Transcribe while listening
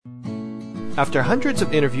After hundreds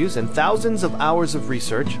of interviews and thousands of hours of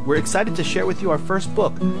research, we're excited to share with you our first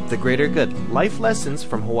book, The Greater Good, Life Lessons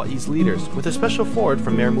from Hawaii's Leaders, with a special foreword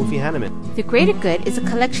from Mayor Mufi Hanneman. The Greater Good is a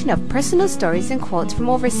collection of personal stories and quotes from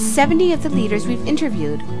over 70 of the leaders we've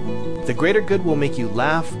interviewed. The Greater Good will make you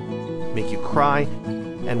laugh, make you cry,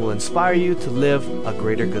 and will inspire you to live a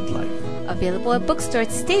greater good life. Available at bookstores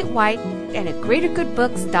statewide and at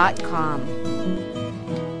greatergoodbooks.com.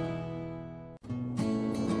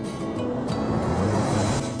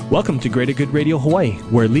 Welcome to Greater Good Radio Hawaii,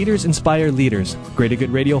 where leaders inspire leaders. Greater Good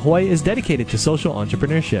Radio Hawaii is dedicated to social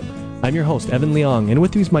entrepreneurship. I'm your host, Evan Leong, and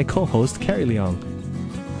with me is my co-host, Carrie Leong.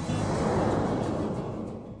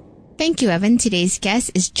 Thank you, Evan. Today's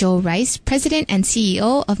guest is Joe Rice, President and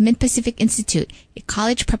CEO of Mid-Pacific Institute, a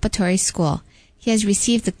college preparatory school. He has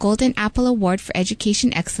received the Golden Apple Award for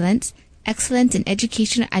Education Excellence, Excellence in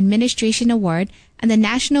Educational Administration Award, and the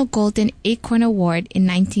National Golden Acorn Award in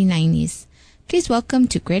 1990s. Please welcome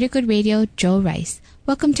to Greater Good Radio, Joe Rice.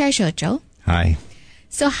 Welcome to our show, Joe. Hi.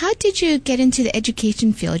 So how did you get into the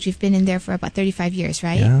education field? You've been in there for about 35 years,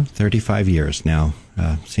 right? Yeah, 35 years now.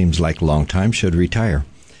 Seems like a long time. Should retire.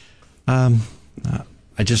 I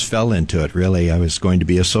just fell into it, really. I was going to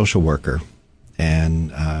be a social worker,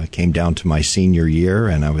 and came down to my senior year,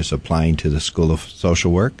 and I was applying to the School of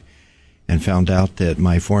Social Work, and found out that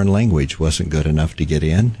my foreign language wasn't good enough to get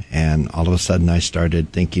in. And all of a sudden I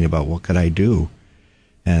started thinking about what could I do.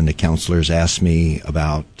 And the counselors asked me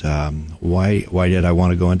about why did I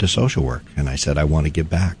want to go into social work. And I said, I want to give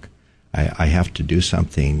back. I have to do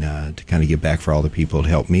something to kind of give back for all the people who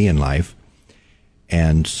helped me in life.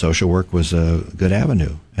 And social work was a good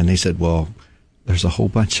avenue. And they said, well, there's a whole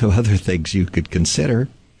bunch of other things you could consider.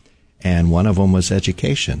 And one of them was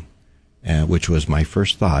education. Which was my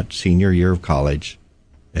first thought, senior year of college,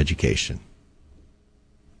 education.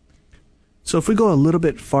 So if we go a little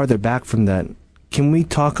bit farther back from that, can we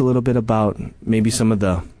talk a little bit about maybe some of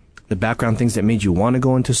the background things that made you want to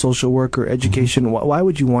go into social work or education? Mm-hmm. Why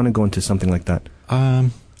would you want to go into something like that?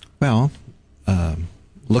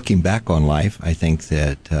 Looking back on life, I think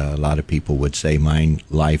that a lot of people would say my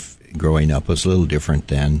life growing up was a little different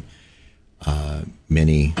than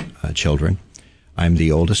many children. I'm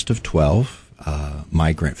the oldest of 12,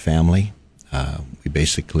 migrant family. We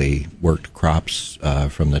basically worked crops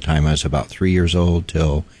from the time I was about 3 years old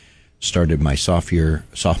till started my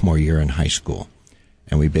sophomore year in high school.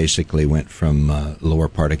 And we basically went from lower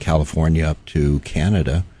part of California up to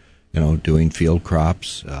Canada, doing field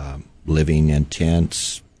crops, living in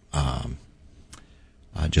tents,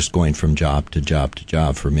 just going from job to job to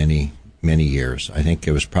job for many years. I think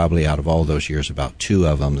it was probably out of all those years, about 2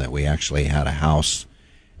 of them that we actually had a house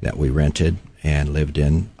that we rented and lived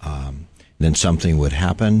in. Then something would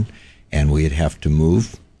happen and we'd have to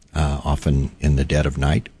move, often in the dead of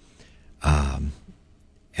night.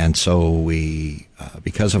 And so we,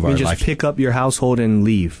 because of our life... You just pick up your household and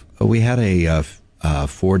leave? We had a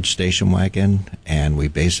Ford station wagon, and we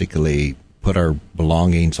basically put our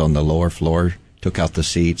belongings on the lower floor, took out the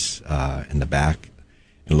seats in the back,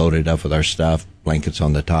 and loaded up with our stuff, blankets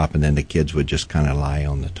on the top, and then the kids would just kind of lie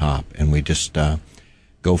on the top. And we just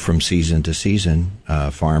go from season to season,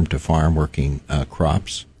 farm to farm, working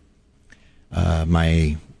crops.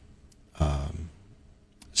 My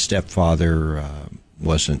stepfather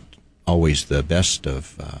wasn't always the best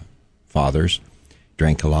of fathers,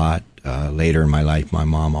 drank a lot. Later in my life, my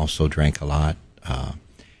mom also drank a lot.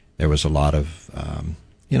 There was a lot of,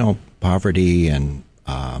 poverty and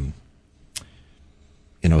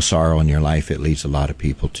sorrow in your life. It leads a lot of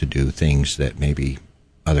people to do things that maybe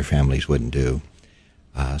other families wouldn't do.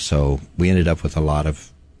 So we ended up with a lot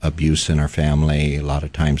of abuse in our family, a lot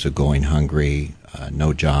of times of going hungry,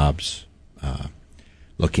 no jobs,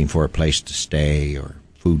 looking for a place to stay or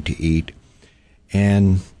food to eat.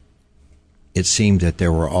 And it seemed that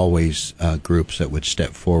there were always groups that would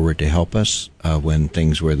step forward to help us when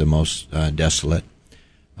things were the most desolate.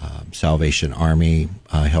 Salvation Army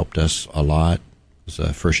helped us a lot. It was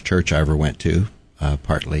the first church I ever went to,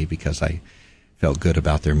 partly because I felt good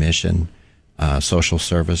about their mission. Social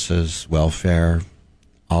services, welfare,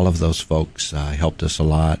 all of those folks helped us a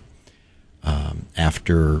lot.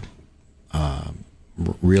 After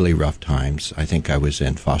really rough times, I think I was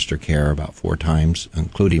in foster care about 4 times,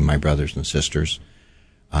 including my brothers and sisters.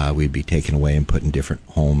 We'd be taken away and put in different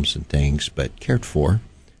homes and things, but cared for,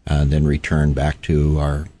 then returned back to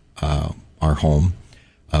our home,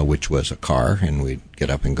 which was a car, and we'd get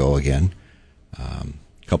up and go again. A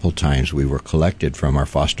couple times we were collected from our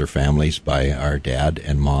foster families by our dad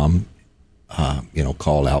and mom,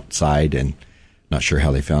 called outside and not sure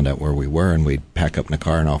how they found out where we were, and we'd pack up in the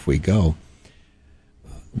car and off we'd go.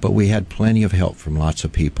 but we had plenty of help from lots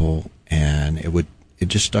of people, and it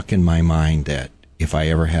just stuck in my mind that if I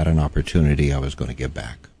ever had an opportunity, I was going to give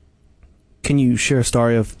back. Can you share a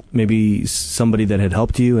story of maybe somebody that had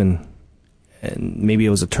helped you and maybe it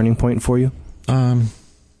was a turning point for you?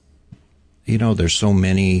 There's so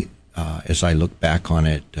many, as I look back on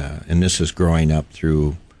it, and this is growing up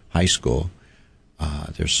through high school,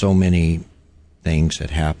 there's so many things that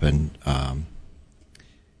happened.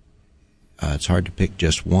 It's hard to pick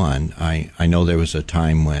just one. I know there was a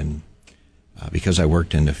time when, because I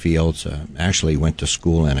worked in the fields, actually went to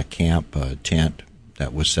school in a camp tent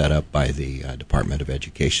that was set up by the Department of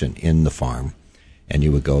Education in the farm, and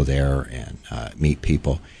you would go there and meet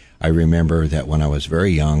people. I remember that when I was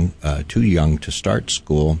very young, too young to start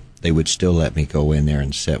school, they would still let me go in there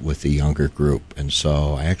and sit with the younger group. And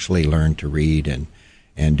so I actually learned to read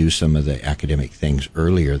and do some of the academic things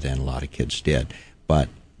earlier than a lot of kids did. But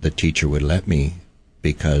the teacher would let me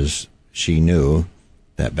because she knew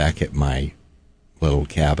that back at my little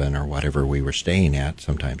cabin or whatever we were staying at,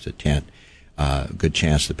 sometimes a tent, good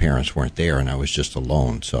chance the parents weren't there and I was just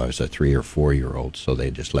alone. So I was a 3 or 4 year old, so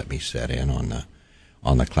they just let me sit in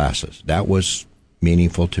on the classes. That was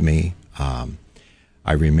meaningful to me.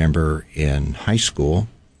 I remember in high school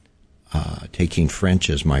taking French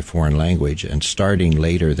as my foreign language and starting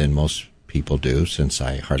later than most people do, since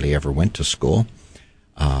I hardly ever went to school,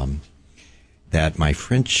 that my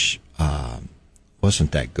French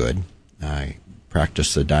wasn't that good. I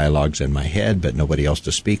practiced the dialogues in my head, but nobody else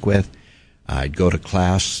to speak with. I'd go to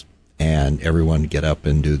class, and everyone would get up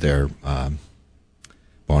and do their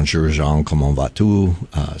Bonjour Jean, comment vas-tu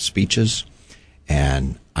speeches,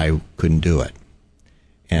 and I couldn't do it.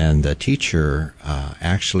 And the teacher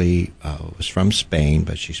actually was from Spain,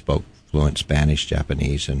 but she spoke fluent Spanish,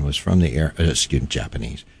 Japanese, and was from the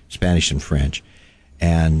Spanish and French,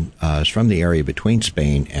 and was from the area between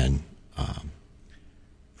Spain and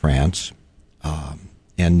France,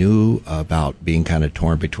 and knew about being kind of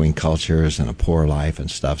torn between cultures and a poor life and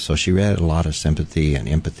stuff. So she had a lot of sympathy and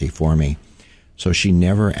empathy for me. So she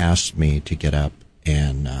never asked me to get up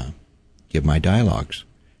and give my dialogues.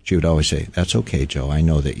 She would always say, "That's okay, Joe. I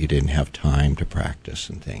know that you didn't have time to practice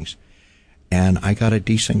and things." And I got a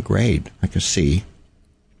decent grade, like a C.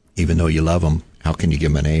 Even though you love them, how can you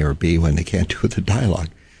give them an A or B when they can't do the dialogue?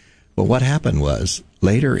 But what happened was,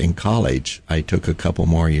 later in college, I took a couple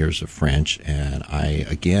more years of French, and I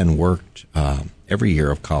again worked every year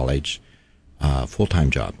of college, full-time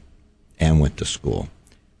job, and went to school.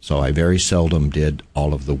 So I very seldom did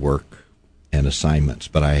all of the work and assignments,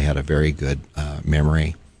 but I had a very good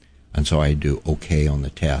memory, and so I do okay on the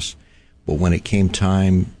tests. But when it came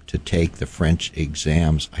time to take the French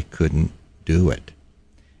exams, I couldn't do it.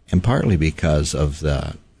 And partly because of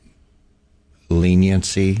the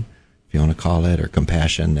leniency, if you want to call it, or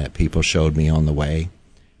compassion that people showed me on the way,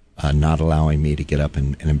 not allowing me to get up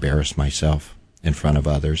and embarrass myself in front of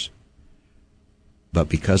others. But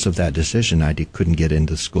because of that decision, I couldn't get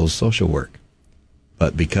into school's social work.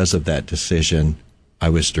 But because of that decision, I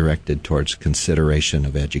was directed towards consideration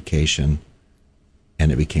of education,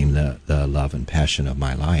 and it became the love and passion of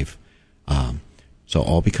my life. So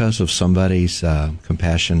all because of somebody's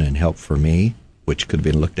compassion and help for me, which could have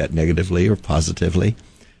been looked at negatively or positively,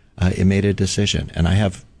 it made a decision. And I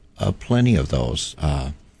have plenty of those.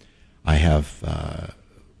 I have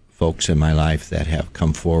folks in my life that have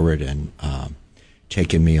come forward and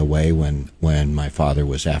taken me away when my father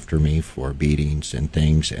was after me for beatings and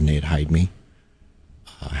things, and they'd hide me.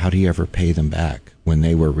 How do you ever pay them back when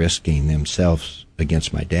they were risking themselves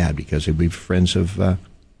against my dad because they'd be friends of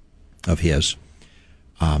his?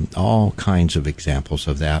 All kinds of examples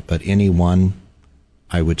of that, but any one,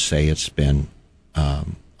 I would say it's been a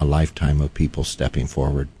lifetime of people stepping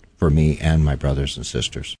forward for me and my brothers and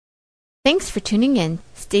sisters. Thanks for tuning in.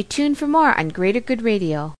 Stay tuned for more on Greater Good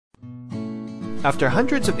Radio. After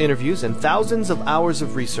hundreds of interviews and thousands of hours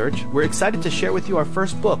of research, we're excited to share with you our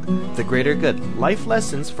first book, The Greater Good, Life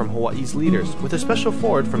Lessons from Hawaii's Leaders, with a special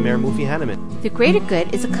foreword from Mayor Mufi Hanneman. The Greater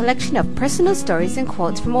Good is a collection of personal stories and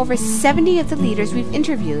quotes from over 70 of the leaders we've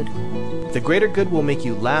interviewed. The Greater Good will make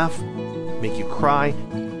you laugh, make you cry,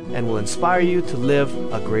 and will inspire you to live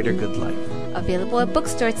a greater good life. Available at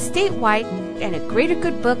bookstores statewide and at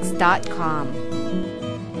greatergoodbooks.com.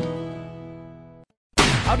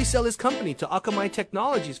 How'd he sell his company to Akamai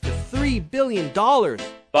Technologies for $3 billion?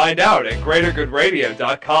 Find out at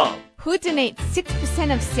greatergoodradio.com. Who donates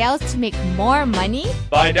 6% of sales to make more money?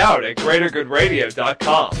 Find out at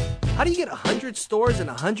greatergoodradio.com. How do you get 100 stores and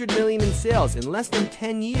 $100 million in sales in less than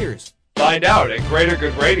 10 years? Find out at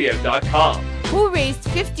greatergoodradio.com. Who raised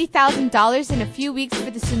 $50,000 in a few weeks for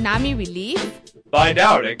the tsunami relief? Find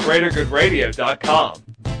out at GreaterGoodRadio.com.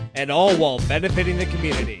 And all while benefiting the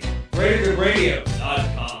community.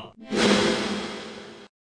 GreaterGoodRadio.com.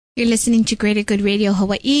 You're listening to Greater Good Radio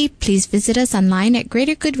Hawaii. Please visit us online at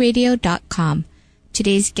greatergoodradio.com.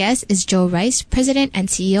 Today's guest is Joe Rice, President and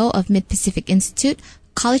CEO of Mid-Pacific Institute,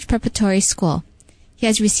 college preparatory school. He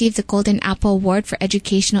has received the Golden Apple Award for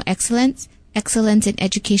Educational Excellence, Excellence in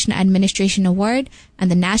Education Administration Award,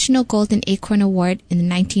 and the National Golden Acorn Award in the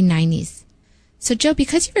 1990s. So, Joe,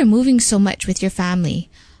 because you were moving so much with your family,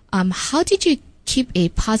 how did you keep a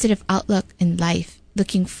positive outlook in life,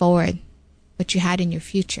 looking forward, what you had in your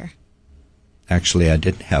future? Actually, I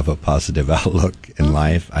didn't have a positive outlook in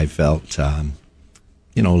life. I felt,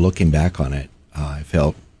 looking back on it, I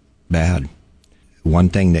felt bad. One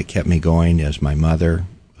thing that kept me going is my mother,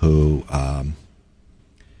 who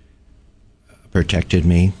protected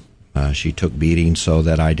me. She took beatings so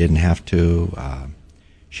that I didn't have to.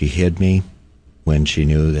 She hid me when she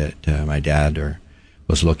knew that my dad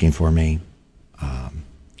was looking for me.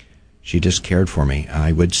 She just cared for me.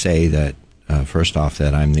 I would say that, first off,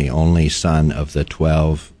 that I'm the only son of the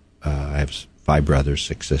 12. I have 5 brothers,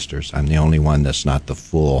 6 sisters. I'm the only one that's not the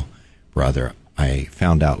full brother. I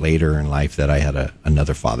found out later in life that I had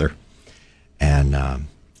another father. And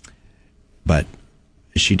but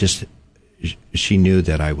she knew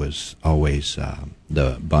that I was always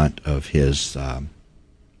the bunt of his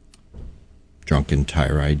drunken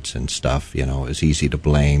tirades and stuff. It was easy to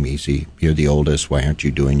blame, you're the oldest, why aren't you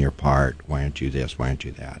doing your part? Why aren't you this? Why aren't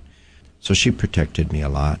you that? So she protected me a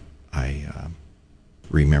lot. I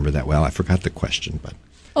remember that well. I forgot the question, but...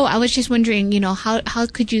 Oh, I was just wondering, how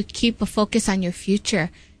could you keep a focus on your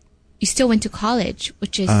future? You still went to college,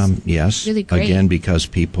 which is yes, really great. Again, because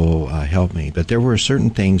people helped me. But there were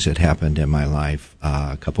certain things that happened in my life,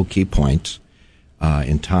 a couple key points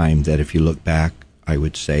in time that if you look back, I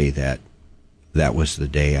would say that was the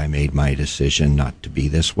day I made my decision not to be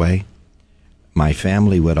this way. My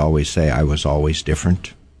family would always say I was always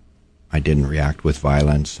different. I didn't react with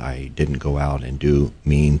violence. I didn't go out and do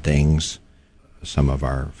mean things. Some of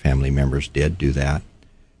our family members did do that.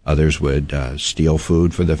 Others would steal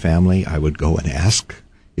food for the family. I would go and ask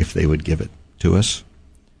if they would give it to us.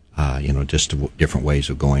 Just different ways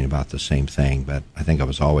of going about the same thing. But I think I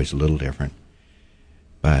was always a little different.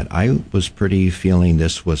 But I was pretty feeling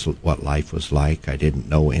this was what life was like. I didn't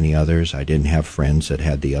know any others. I didn't have friends that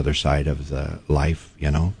had the other side of the life,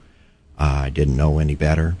 I didn't know any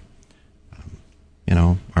better.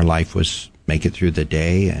 Our life was make it through the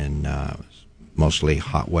day, and mostly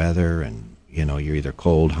hot weather, and, you're either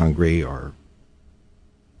cold, hungry, or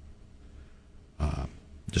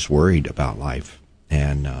just worried about life.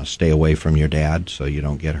 And stay away from your dad so you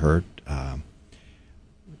don't get hurt.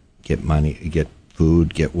 Get money, get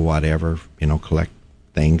food, get whatever, collect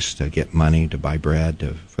things to get money to buy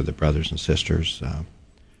bread for the brothers and sisters.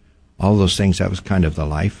 All those things, that was kind of the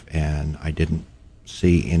life, and I didn't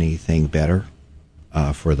see anything better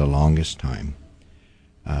for the longest time.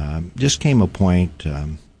 Just came a point,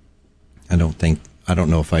 I don't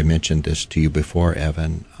know if I mentioned this to you before,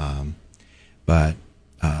 Evan, but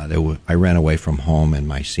I ran away from home in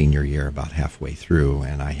my senior year about halfway through,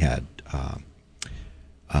 and I had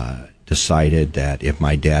decided that if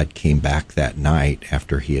my dad came back that night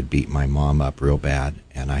after he had beat my mom up real bad,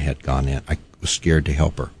 and I had gone in, I was scared to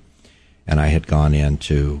help her, and I had gone in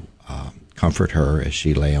to comfort her as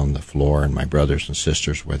she lay on the floor, and my brothers and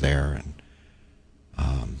sisters were there, and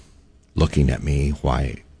looking at me,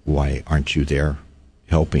 why aren't you there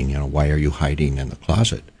helping? Why are you hiding in the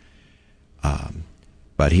closet?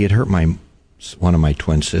 But he had hurt one of my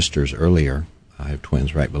twin sisters earlier. I have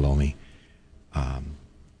twins right below me.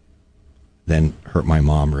 Then hurt my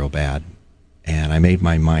mom real bad. And I made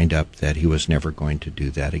my mind up that he was never going to do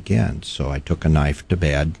that again. So I took a knife to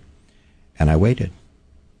bed, and I waited.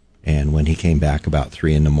 And when he came back about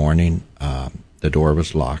 3 a.m, the door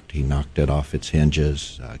was locked. He knocked it off its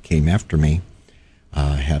hinges, came after me,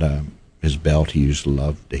 had his belt. He used to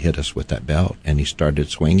love to hit us with that belt, and he started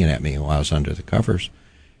swinging at me while I was under the covers.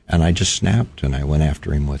 And I just snapped, and I went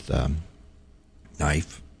after him with a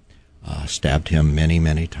knife, stabbed him many,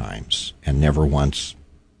 many times, and never once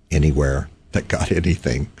anywhere that got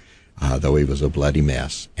anything, though he was a bloody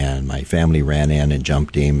mess. And my family ran in and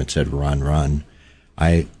jumped him and said, "Run, run."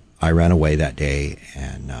 I ran away that day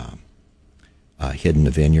and hid in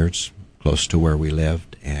the vineyards close to where we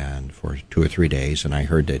lived, and for 2 or 3 days, and I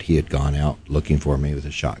heard that he had gone out looking for me with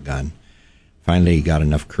a shotgun. Finally, he got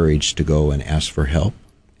enough courage to go and ask for help,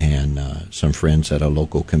 and some friends at a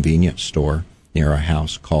local convenience store near our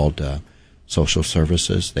house called social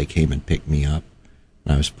services. They came and picked me up,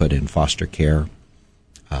 and I was put in foster care.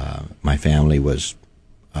 My family was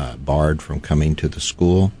barred from coming to the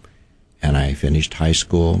school, and I finished high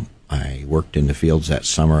school. I worked in the fields that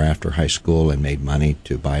summer after high school and made money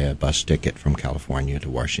to buy a bus ticket from California to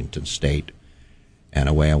Washington State, and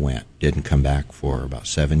away I went. Didn't come back for about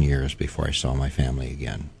 7 years before I saw my family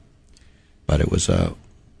again. But it was a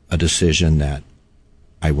decision that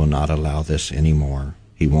I will not allow this anymore.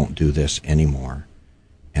 He won't do this anymore,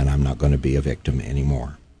 and I'm not going to be a victim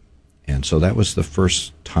anymore. And so that was the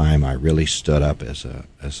first time I really stood up as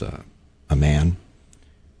a man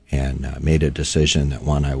and made a decision that,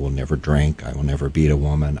 one, I will never drink, I will never beat a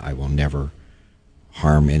woman, I will never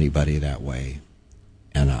harm anybody that way,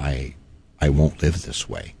 and I won't live this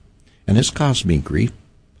way. And it's caused me grief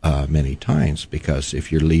many times, because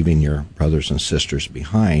if you're leaving your brothers and sisters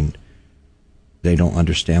behind, they don't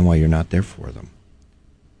understand why you're not there for them.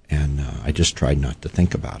 And I just tried not to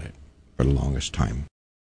think about it for the longest time.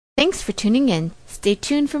 Thanks for tuning in. Stay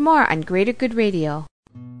tuned for more on Greater Good Radio.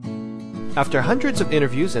 After hundreds of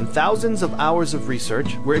interviews and thousands of hours of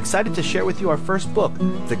research, we're excited to share with you our first book,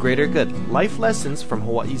 The Greater Good, Life Lessons from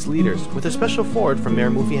Hawaii's Leaders, with a special foreword from Mayor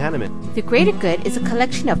Mufi Hannemann. The Greater Good is a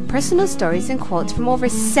collection of personal stories and quotes from over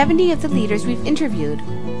 70 of the leaders we've interviewed.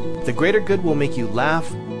 The Greater Good will make you laugh,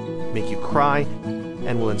 make you cry,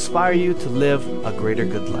 and will inspire you to live a greater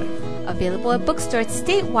good life. Available at bookstores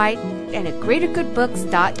statewide and at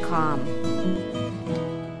greatergoodbooks.com.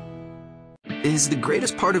 Is the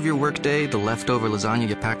greatest part of your workday the leftover lasagna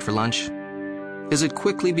you packed for lunch? Is it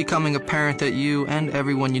quickly becoming apparent that you and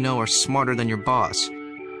everyone you know are smarter than your boss?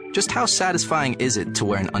 Just how satisfying is it to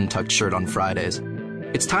wear an untucked shirt on Fridays?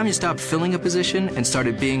 It's time you stopped filling a position and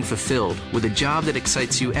started being fulfilled with a job that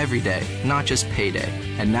excites you every day, not just payday.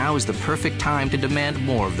 And now is the perfect time to demand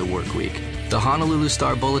more of the work week. The Honolulu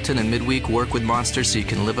Star Bulletin and Midweek work with Monster so you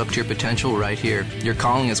can live up to your potential right here. Your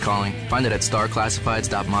calling is calling. Find it at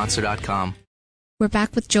starclassifieds.monster.com. We're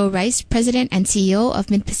back with Joe Rice, President and CEO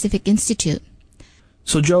of Mid-Pacific Institute.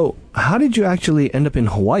 So, Joe, how did you actually end up in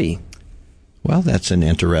Hawaii? Well, that's an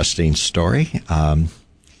interesting story.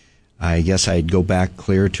 I guess I'd go back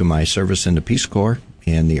clear to my service in the Peace Corps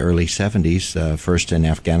in the early 70s, first in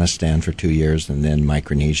Afghanistan for 2 years, and then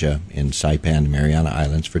Micronesia in Saipan, Mariana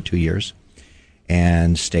Islands for 2 years,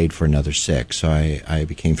 and stayed for another 6. So I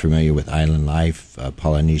became familiar with island life,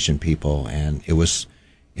 Polynesian people, and it was,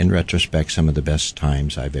 in retrospect, some of the best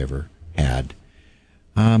times I've ever had.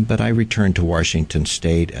 But I returned to Washington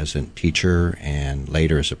State as a teacher and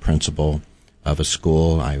later as a principal of a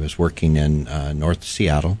school. I was working in North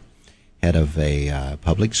Seattle, head of a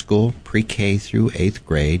public school, pre-K through 8th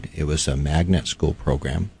grade. It was a magnet school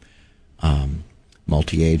program,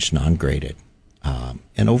 multi-age, non-graded.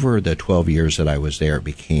 And over the 12 years that I was there, it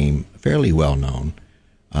became fairly well known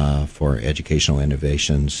for educational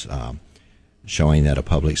innovations, showing that a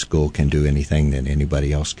public school can do anything that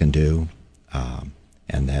anybody else can do,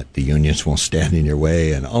 and that the unions won't stand in your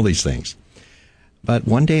way, and all these things. But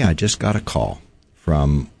one day I just got a call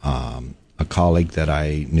from a colleague that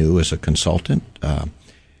I knew as a consultant,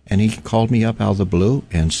 and he called me up out of the blue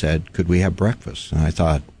and said, could we have breakfast? And I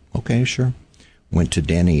thought, okay, sure. Went to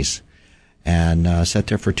Denny's and sat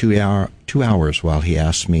there for 2 hours while he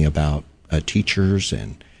asked me about teachers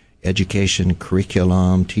and education,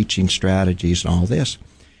 curriculum, teaching strategies, and all this.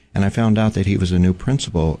 And I found out that he was a new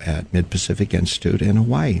principal at Mid-Pacific Institute in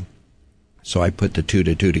Hawaii. So I put the two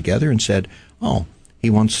to two together and said, oh, he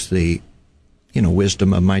wants the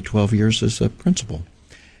wisdom of my 12 years as a principal.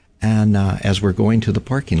 And as we're going to the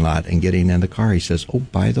parking lot and getting in the car, he says, oh,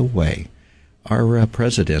 by the way, our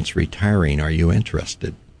president's retiring. Are you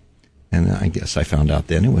interested? And I guess I found out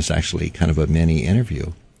then it was actually kind of a mini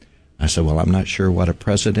interview. I said, well, I'm not sure what a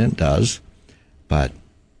president does, but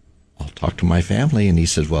I'll talk to my family. And he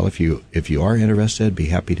said, well, if you are interested, I'd be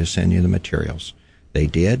happy to send you the materials. They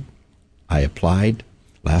did. I applied.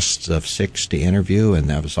 Last of 6 to interview,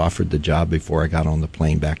 and I was offered the job before I got on the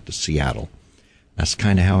plane back to Seattle. That's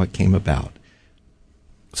kind of how it came about.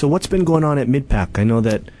 So what's been going on at MidPac? I know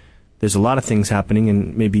that there's a lot of things happening,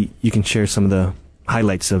 and maybe you can share some of the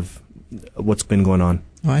highlights of what's been going on.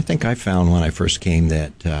 Well, I think I found when I first came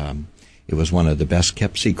that it was one of the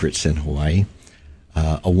best-kept secrets in Hawaii,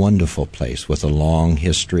 a wonderful place with a long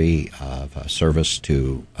history of service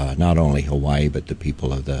to not only Hawaii but the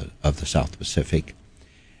people of the South Pacific.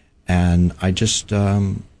 And I just,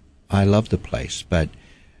 I love the place. But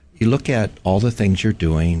you look at all the things you're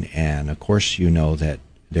doing, and of course you know that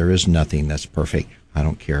there is nothing that's perfect. I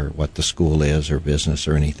don't care what the school is or business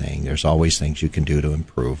or anything. There's always things you can do to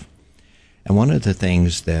improve. And one of the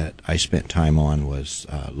things that I spent time on was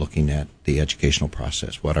looking at the educational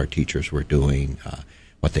process, what our teachers were doing,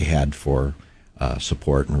 what they had for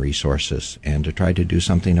support and resources, and to try to do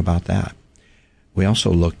something about that. We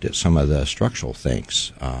also looked at some of the structural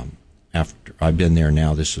things. After I've been there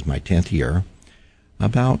now, this is my 10th year.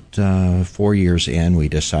 About 4 years in, we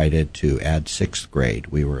decided to add 6th grade.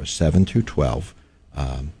 We were a 7 through 12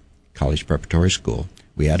 college preparatory school.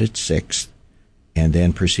 We added 6th and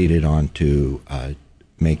then proceeded on to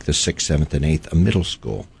make the 6th, 7th, and 8th a middle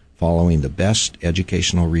school, following the best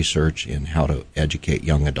educational research in how to educate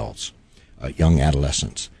young adults, young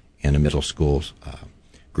adolescents in a middle school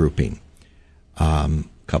grouping. A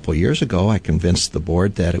couple years ago, I convinced the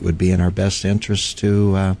board that it would be in our best interest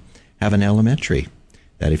to have an elementary.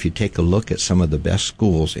 That if you take a look at some of the best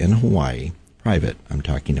schools in Hawaii, private I'm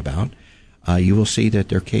talking about, you will see that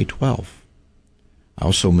they're K-12. I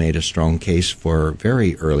also made a strong case for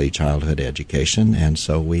very early childhood education, and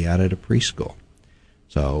so we added a preschool.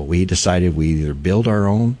 So we decided we either build our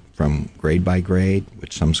own from grade by grade,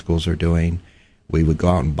 which some schools are doing, we would go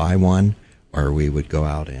out and buy one, or we would go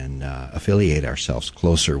out and affiliate ourselves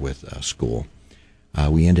closer with a school.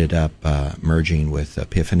 We ended up merging with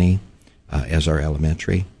Epiphany as our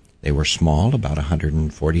elementary. They were small, about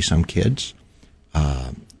 140-some kids.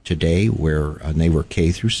 Today, they were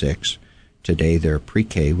K through 6. Today, they're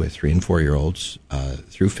pre-K with 3- and 4-year-olds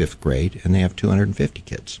through 5th grade, and they have 250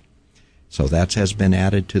 kids. So that has been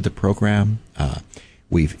added to the program.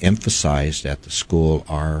 We've emphasized at the school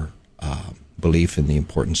our belief in the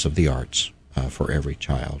importance of the arts for every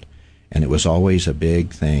child. And it was always a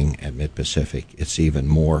big thing at Mid-Pacific. It's even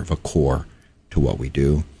more of a core to what we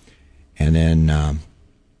do. And then,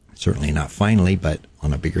 certainly not finally, but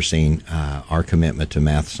on a bigger scene, our commitment to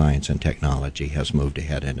math, science, and technology has moved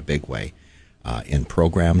ahead in a big way in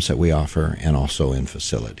programs that we offer and also in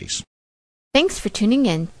facilities. Thanks for tuning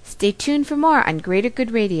in. Stay tuned for more on Greater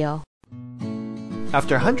Good Radio.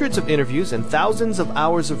 After hundreds of interviews and thousands of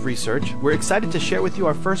hours of research, we're excited to share with you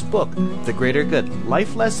our first book, The Greater Good,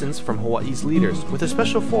 Life Lessons from Hawaii's Leaders, with a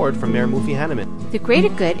special foreword from Mayor Mufi Hannemann. The Greater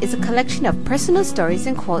Good is a collection of personal stories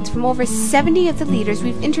and quotes from over 70 of the leaders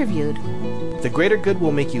we've interviewed. The Greater Good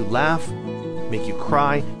will make you laugh, make you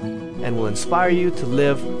cry, and will inspire you to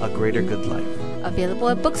live a greater good life. Available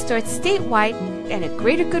at bookstores statewide and at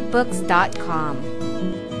greatergoodbooks.com.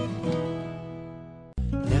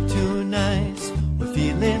 Neptunites, we're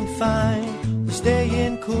feeling fine. We're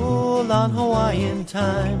staying cool on Hawaiian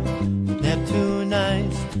time.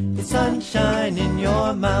 Neptunites, it's sunshine in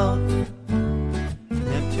your mouth.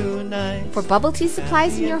 Neptunites. For bubble tea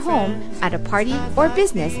supplies in your home, at a party, or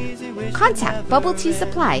business, contact Bubble Tea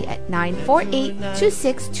Supply at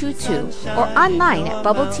 948-2622 or online at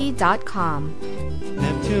bubbletea.com.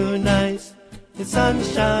 Neptunites, it's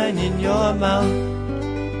sunshine in your mouth.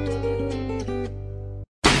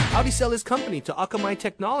 How'd he sell his company to Akamai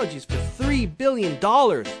Technologies for $3 billion?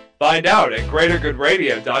 Find out at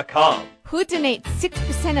greatergoodradio.com. Who donates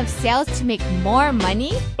 6% of sales to make more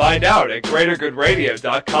money? Find out at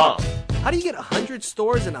greatergoodradio.com. How do you get 100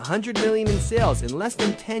 stores and $100 million in sales in less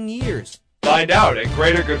than 10 years? Find out at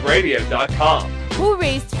greatergoodradio.com. Who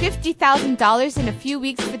raised $50,000 in a few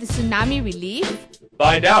weeks for the tsunami relief?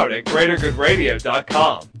 Find out at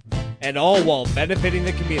greatergoodradio.com. And all while benefiting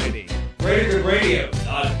the community.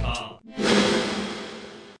 greatergoodradio.com.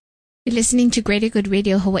 You're listening to Greater Good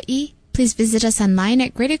Radio Hawaii. Please visit us online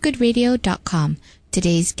at greatergoodradio.com.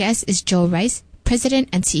 Today's guest is Joe Rice, President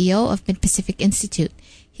and CEO of Mid-Pacific Institute.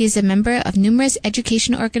 He is a member of numerous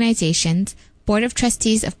educational organizations, Board of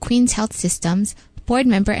Trustees of Queens Health Systems, Board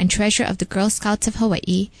Member and Treasurer of the Girl Scouts of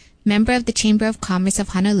Hawaii, Member of the Chamber of Commerce of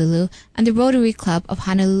Honolulu, and the Rotary Club of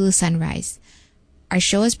Honolulu Sunrise. Our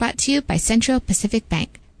show is brought to you by Central Pacific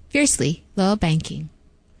Bank, fiercely loyal banking.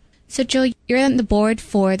 So, Joe, you're on the board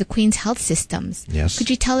for the Queens Health Systems. Yes. Could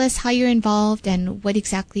you tell us how you're involved and what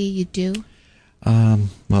exactly you do?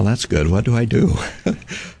 Well, that's good. What do I do?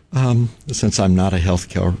 Since I'm not a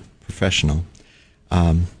healthcare professional,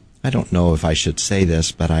 I don't know if I should say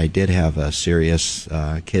this, but I did have a serious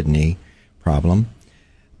kidney problem.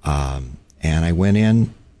 And I went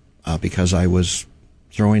in because I was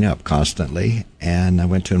throwing up constantly, and I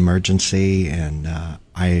went to emergency, and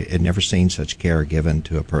I had never seen such care given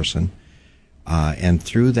to a person. And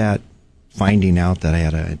through that, finding out that I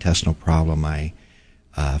had an intestinal problem, I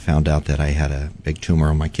found out that I had a big tumor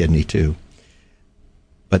on my kidney too.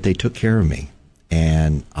 But they took care of me,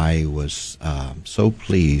 and I was so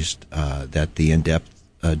pleased that the in-depth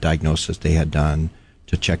diagnosis they had done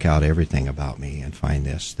to check out everything about me and find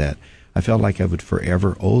this, that I felt like I would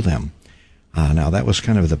forever owe them. Now, that was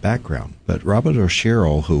kind of the background. But Robert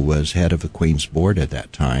Oshiro, who was head of the Queen's Board at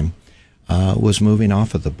that time, was moving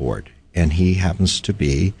off of the board. And he happens to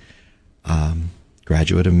be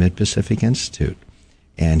graduate of Mid-Pacific Institute.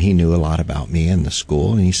 And he knew a lot about me and the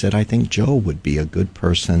school, and he said, I think Joe would be a good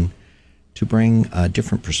person to bring a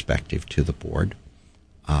different perspective to the board.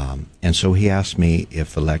 And so he asked me,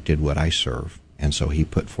 if elected, would I serve? And so he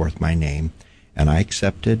put forth my name, and I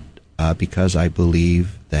accepted because I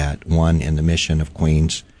believe that, one, in the mission of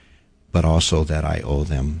Queens, but also that I owe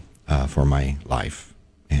them for my life,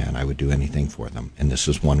 and I would do anything for them. And this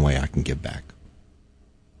is one way I can give back.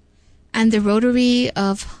 And the Rotary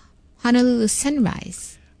of Honolulu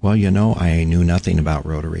Sunrise. Well, I knew nothing about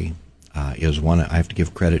Rotary. It was one I have to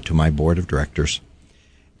give credit to my board of directors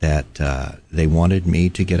that they wanted me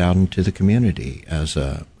to get out into the community as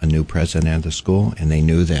a new president of the school, and they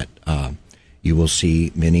knew that you will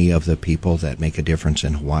see many of the people that make a difference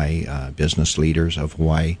in Hawaii, business leaders of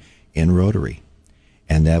Hawaii, in Rotary.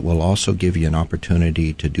 And that will also give you an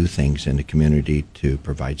opportunity to do things in the community to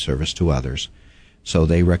provide service to others. So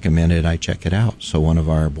they recommended I check it out. So one of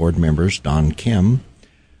our board members, Don Kim,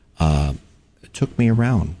 took me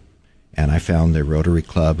around. And I found the Rotary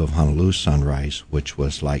Club of Honolulu Sunrise, which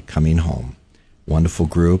was like coming home. Wonderful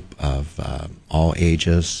group of all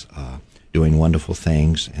ages, doing wonderful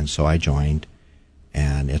things. And so I joined.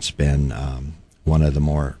 And it's been one of the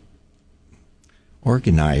more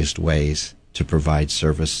organized ways to provide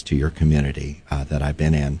service to your community that I've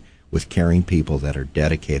been in, with caring people that are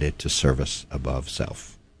dedicated to service above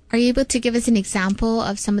self. Are you able to give us an example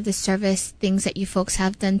of some of the service things that you folks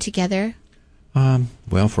have done together?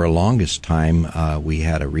 Well, for the longest time, we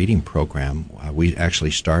had a reading program. We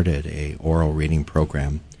actually started a oral reading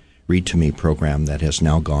program, Read to Me program, that has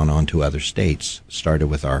now gone on to other states. Started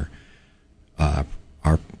with our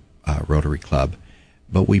Rotary Club,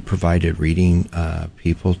 but we provided reading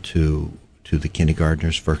people to the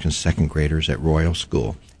kindergartners, first and second graders at Royal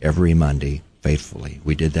School every Monday faithfully.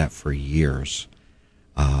 We did that for years.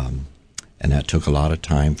 And that took a lot of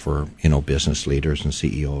time for, business leaders and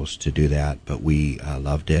CEOs to do that, but we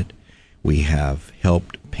loved it. We have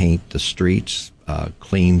helped paint the streets,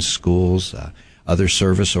 clean schools, other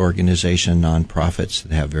service organizations, nonprofits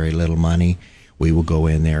that have very little money. We will go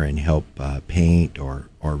in there and help paint or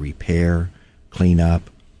repair, clean up,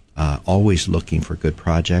 always looking for good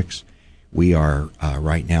projects. We are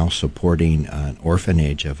right now supporting an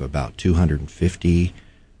orphanage of about 250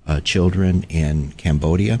 children in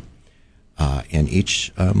Cambodia. And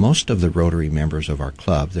most of the Rotary members of our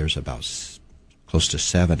club, there's about close to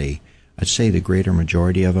 70. I'd say the greater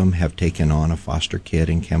majority of them have taken on a foster kid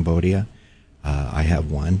in Cambodia. I have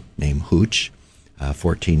one named Hooch, a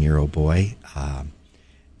 14-year-old boy.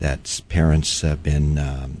 That's parents have been,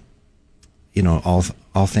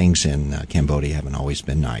 all things in Cambodia haven't always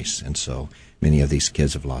been nice, and so many of these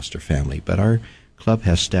kids have lost their family. But our club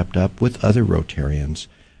has stepped up with other Rotarians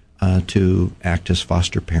to act as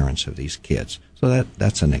foster parents of these kids. So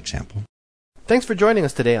that's an example. Thanks for joining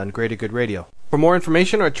us today on Greater Good Radio. For more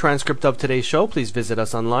information or a transcript of today's show, please visit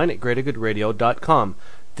us online at greatergoodradio.com.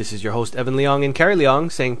 This is your host, Evan Leong and Carrie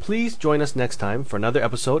Leong, saying please join us next time for another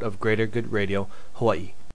episode of Greater Good Radio, Hawaii.